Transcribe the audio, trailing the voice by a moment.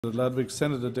Ludwig.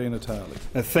 Senator Natale.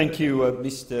 Thank you,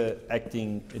 Mr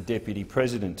Acting Deputy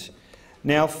President.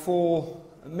 Now, for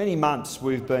many months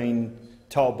we've been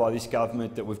told by this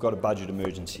government that we've got a budget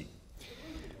emergency.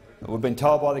 We've been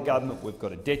told by the government we've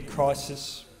got a debt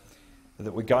crisis,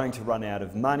 that we're going to run out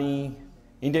of money.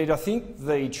 Indeed, I think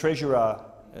the Treasurer,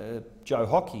 Joe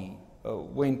Hockey,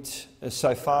 went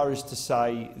so far as to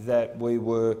say that we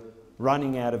were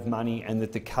running out of money and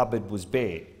that the cupboard was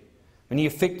bare. And he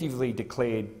effectively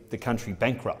declared the country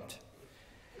bankrupt.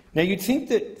 Now, you'd think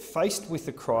that faced with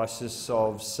a crisis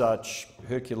of such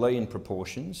Herculean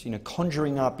proportions,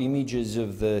 conjuring up images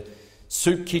of the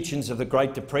soup kitchens of the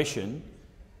Great Depression,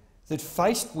 that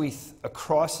faced with a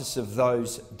crisis of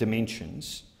those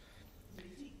dimensions,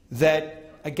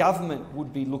 that a government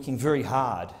would be looking very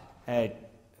hard at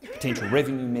potential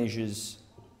revenue measures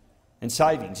and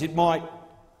savings. It might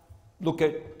look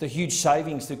at the huge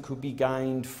savings that could be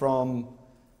gained from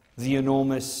the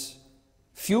enormous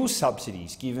fuel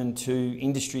subsidies given to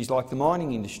industries like the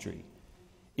mining industry.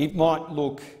 It might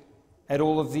look at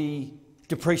all of the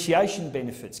depreciation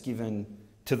benefits given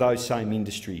to those same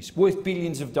industries, worth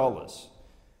billions of dollars.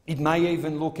 It may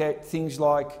even look at things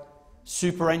like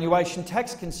superannuation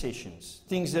tax concessions,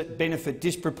 things that benefit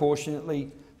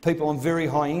disproportionately people on very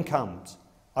high incomes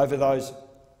over those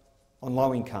on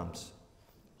low incomes.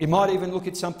 It might even look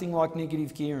at something like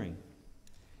negative gearing.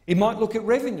 It might look at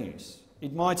revenues.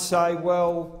 It might say,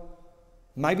 well,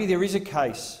 maybe there is a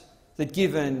case that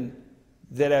given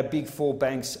that our big four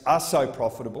banks are so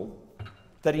profitable,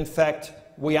 that in fact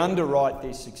we underwrite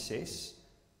their success,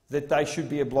 that they should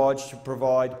be obliged to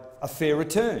provide a fair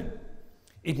return.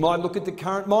 It might look at the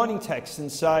current mining tax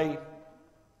and say,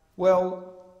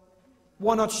 well,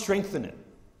 why not strengthen it?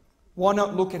 Why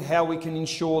not look at how we can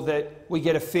ensure that we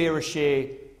get a fairer share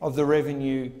of the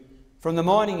revenue from the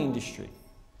mining industry?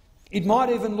 It might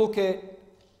even look at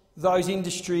those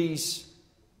industries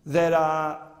that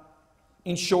are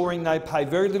ensuring they pay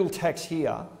very little tax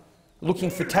here, looking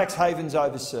for tax havens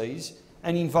overseas,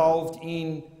 and involved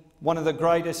in one of the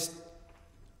greatest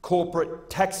corporate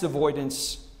tax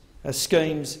avoidance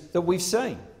schemes that we've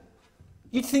seen.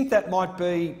 You'd think that might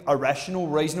be a rational,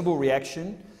 reasonable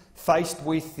reaction faced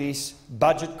with this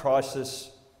budget crisis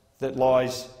that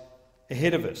lies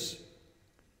ahead of us.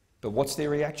 But what's their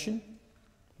reaction?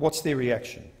 What's their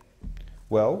reaction?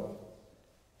 Well,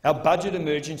 our budget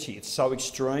emergency, it's so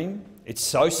extreme, it's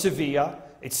so severe,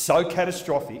 it's so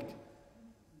catastrophic,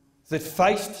 that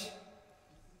faced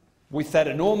with that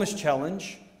enormous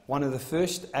challenge, one of the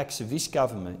first acts of this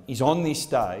government is on this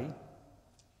day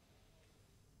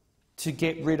to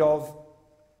get rid of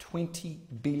 $20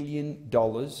 billion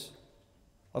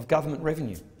of government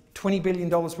revenue. $20 billion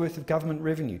worth of government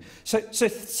revenue. So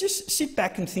just sit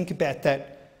back and think about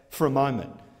that for a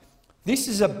moment. This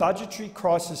is a budgetary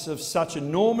crisis of such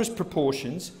enormous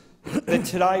proportions that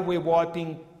today we're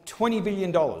wiping $20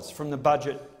 billion from the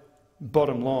budget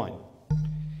bottom line.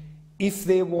 If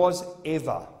there was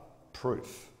ever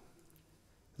proof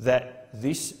that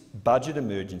this budget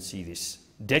emergency, this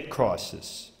debt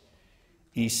crisis,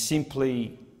 is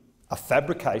simply a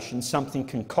fabrication, something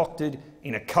concocted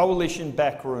in a coalition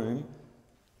back room,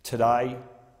 today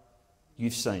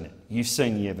you've seen it. You've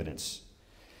seen the evidence.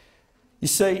 You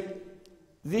see,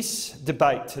 this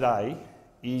debate today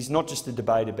is not just a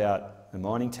debate about the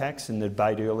mining tax and the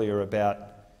debate earlier about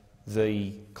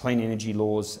the clean energy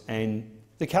laws and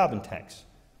the carbon tax.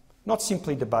 Not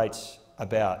simply debates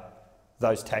about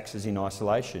those taxes in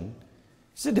isolation.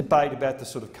 It's a debate about the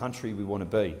sort of country we want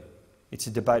to be. It's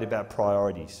a debate about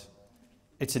priorities.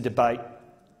 It's a debate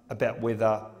about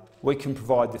whether we can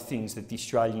provide the things that the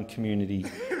Australian community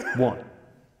want.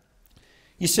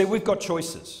 You see, we've got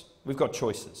choices. We've got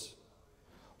choices.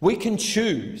 We can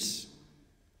choose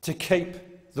to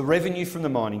keep the revenue from the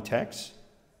mining tax.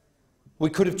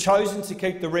 We could have chosen to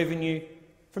keep the revenue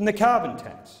from the carbon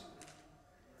tax.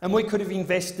 And we could have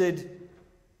invested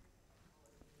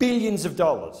billions of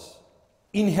dollars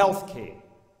in healthcare,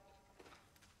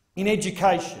 in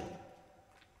education,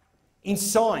 in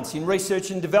science, in research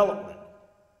and development,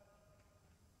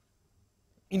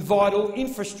 in vital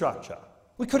infrastructure.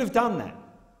 We could have done that.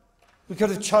 We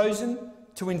could have chosen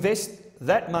to invest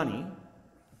that money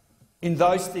in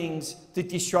those things that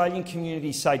the Australian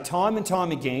community say time and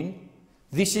time again,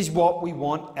 this is what we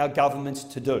want our governments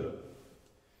to do.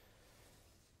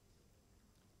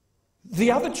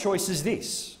 The other choice is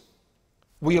this.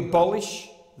 We abolish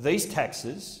these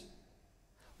taxes,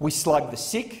 we slug the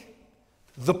sick,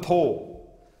 the poor,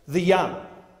 the young,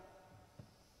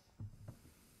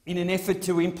 in an effort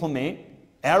to implement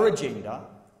our agenda,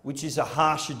 which is a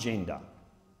harsh agenda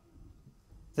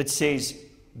that says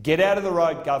get out of the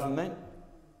road, government.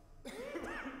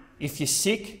 If you're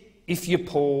sick, if you're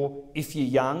poor, if you're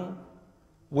young,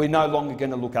 we're no longer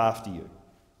going to look after you.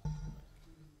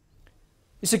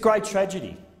 It's a great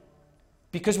tragedy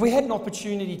because we had an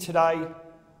opportunity today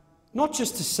not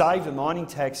just to save the mining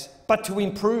tax, but to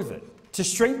improve it, to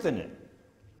strengthen it,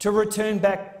 to return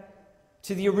back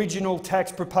to the original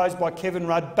tax proposed by Kevin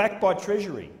Rudd, backed by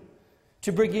Treasury,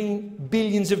 to bring in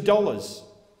billions of dollars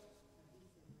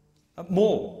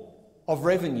more of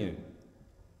revenue.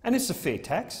 And it's a fair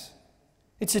tax.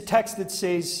 It's a tax that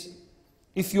says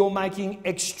if you're making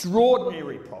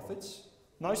extraordinary profits,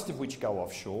 most of which go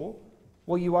offshore,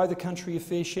 well, you owe the country a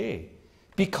fair share.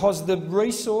 Because the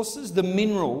resources, the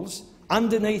minerals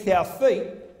underneath our feet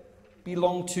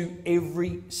belong to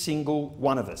every single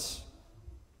one of us.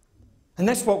 And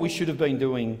that's what we should have been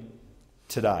doing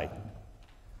today.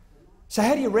 So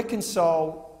how do you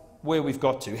reconcile where we've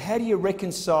got to? How do you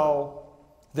reconcile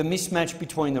the mismatch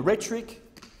between the rhetoric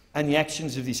and the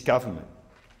actions of this government?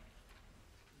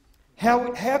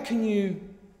 How can you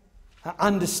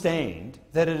understand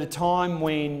that at a time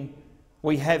when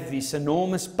we have this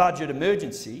enormous budget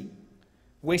emergency,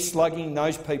 we're slugging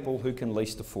those people who can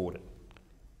least afford it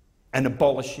and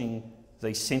abolishing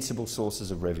these sensible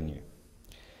sources of revenue?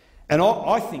 And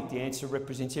I think the answer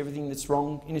represents everything that's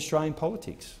wrong in Australian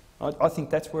politics. I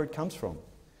think that's where it comes from.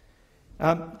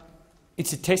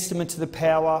 It's a testament to the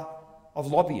power of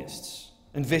lobbyists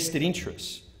and vested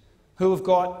interests who have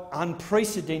got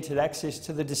unprecedented access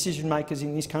to the decision makers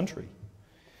in this country.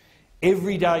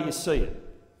 Every day you see it,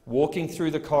 walking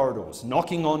through the corridors,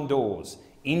 knocking on doors,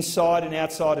 inside and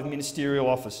outside of ministerial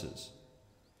offices.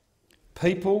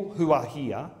 People who are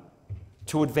here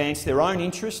to advance their own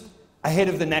interest ahead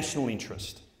of the national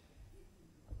interest.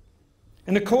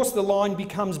 And of course the line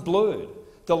becomes blurred.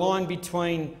 The line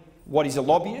between what is a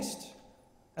lobbyist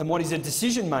and what is a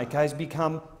decision maker has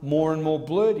become more and more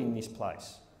blurred in this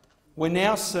place. We're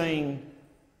now seeing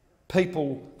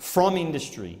people from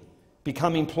industry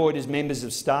become employed as members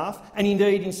of staff and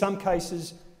indeed in some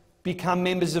cases become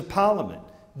members of parliament,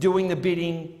 doing the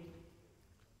bidding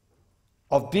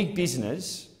of big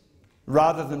business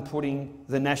rather than putting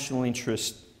the national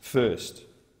interest first.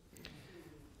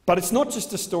 But it's not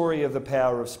just a story of the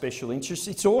power of special interests,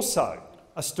 it's also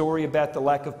a story about the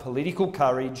lack of political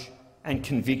courage and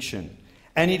conviction.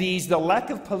 And it is the lack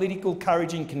of political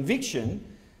courage and conviction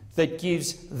that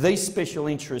gives these special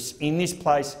interests in this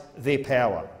place their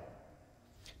power.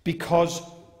 Because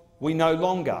we no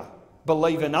longer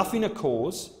believe enough in a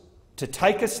cause to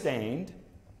take a stand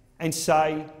and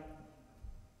say,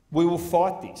 we will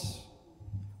fight this.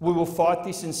 We will fight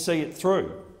this and see it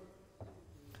through.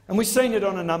 And we've seen it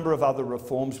on a number of other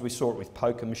reforms. We saw it with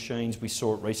poker machines. We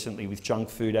saw it recently with junk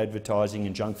food advertising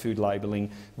and junk food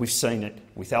labelling. We've seen it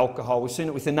with alcohol. We've seen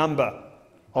it with a number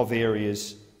of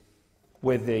areas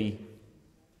where the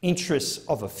interests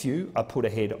of a few are put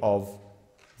ahead of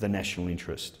the national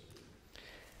interest.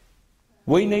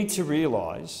 We need to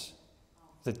realise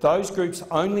that those groups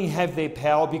only have their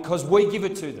power because we give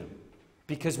it to them,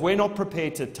 because we're not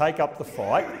prepared to take up the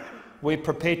fight. We're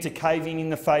prepared to cave in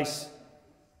the face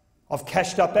of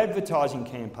cashed-up advertising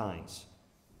campaigns.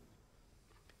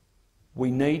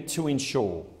 We need to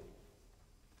ensure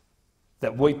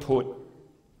that we put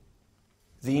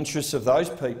the interests of those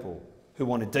people who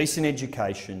want a decent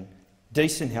education,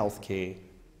 decent health care,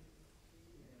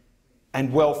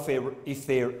 and welfare, if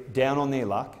they're down on their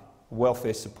luck,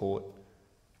 welfare support.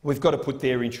 We've got to put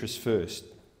their interests first.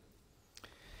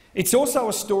 It's also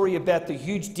a story about the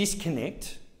huge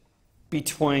disconnect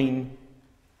between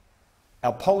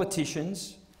our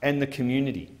politicians and the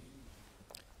community.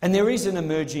 And there is an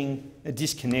emerging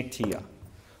disconnect here.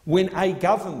 When a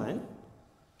government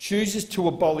chooses to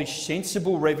abolish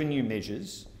sensible revenue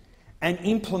measures and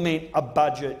implement a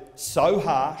budget so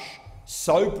harsh,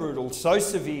 so brutal, so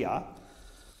severe,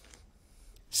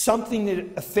 something that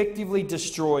effectively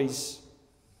destroys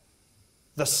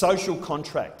the social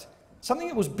contract, something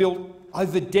that was built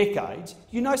over decades,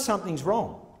 you know something's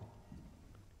wrong.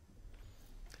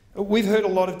 We've heard a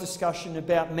lot of discussion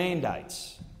about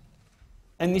mandates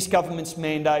and this government's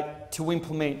mandate to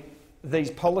implement these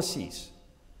policies.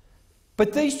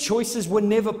 But these choices were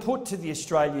never put to the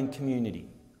Australian community.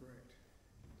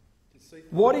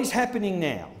 What is happening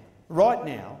now, right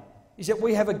now, is that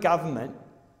we have a government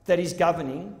that is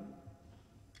governing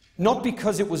not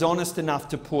because it was honest enough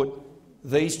to put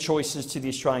these choices to the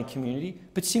Australian community,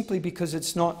 but simply because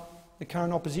it's not the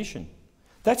current opposition.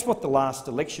 That's what the last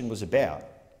election was about.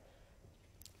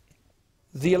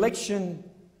 The election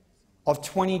of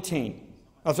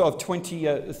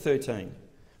 2013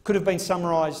 could have been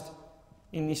summarised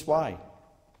in this way.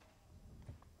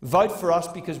 Vote for us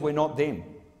because we're not them.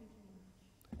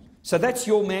 So that's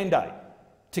your mandate,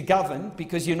 to govern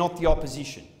because you're not the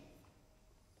opposition.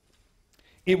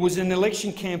 It was an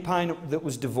election campaign that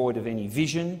was devoid of any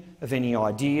vision, of any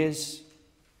ideas,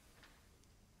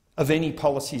 of any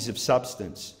policies of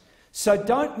substance. So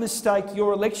don't mistake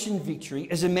your election victory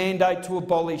as a mandate to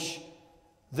abolish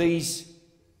these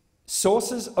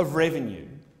sources of revenue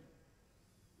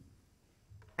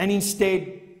and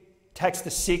instead tax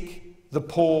the sick, the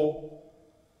poor,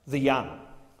 the young.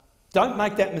 Don't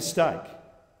make that mistake.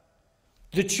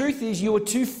 The truth is you were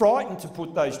too frightened to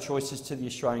put those choices to the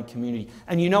Australian community.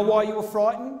 And you know why you were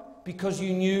frightened? Because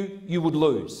you knew you would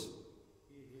lose.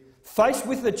 Faced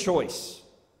with the choice,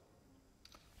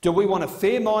 do we want a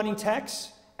fair mining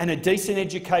tax and a decent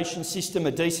education system,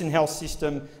 a decent health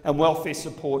system and welfare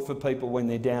support for people when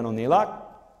they're down on their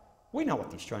luck? We know what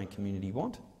the Australian community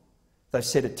want. They've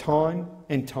said it time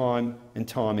and time and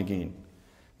time again.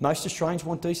 Most Australians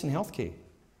want decent health care.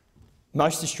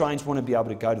 Most Australians want to be able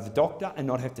to go to the doctor and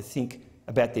not have to think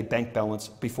about their bank balance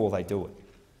before they do it.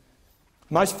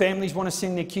 Most families want to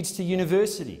send their kids to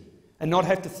university and not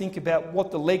have to think about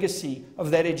what the legacy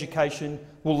of that education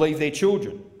will leave their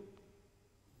children.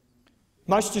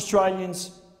 Most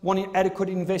Australians want adequate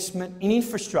investment in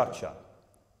infrastructure.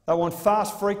 They want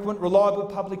fast, frequent, reliable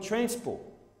public transport.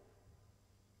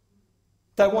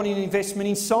 They want an investment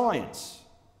in science.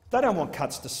 They don't want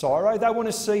cuts to CSIRO. They want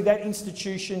to see that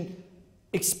institution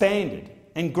expanded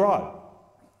and grow.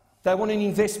 They want an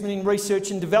investment in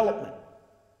research and development.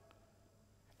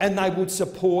 And they would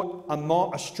support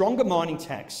a stronger mining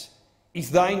tax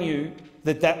if they knew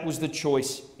that that was the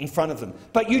choice in front of them.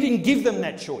 But you didn't give them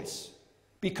that choice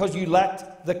because you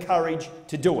lacked the courage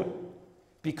to do it.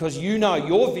 Because you know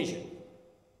your vision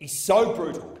is so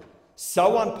brutal,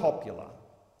 so unpopular,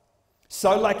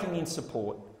 so lacking in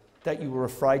support that you were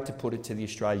afraid to put it to the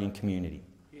Australian community.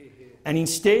 And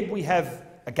instead we have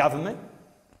a government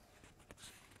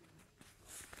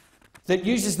that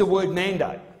uses the word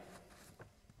mandate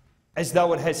as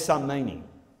though it has some meaning.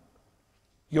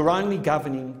 You're only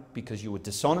governing because you were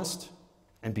dishonest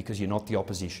and because you're not the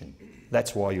opposition.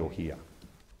 That's why you're here.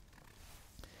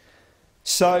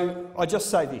 So I just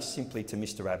say this simply to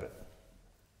Mr Abbott.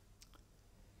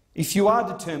 If you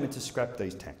are determined to scrap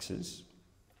these taxes,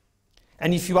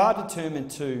 and if you are determined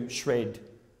to shred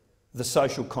the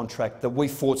social contract that we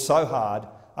fought so hard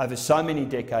over so many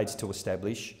decades to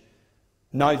establish,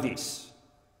 know this: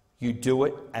 you do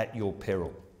it at your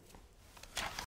peril.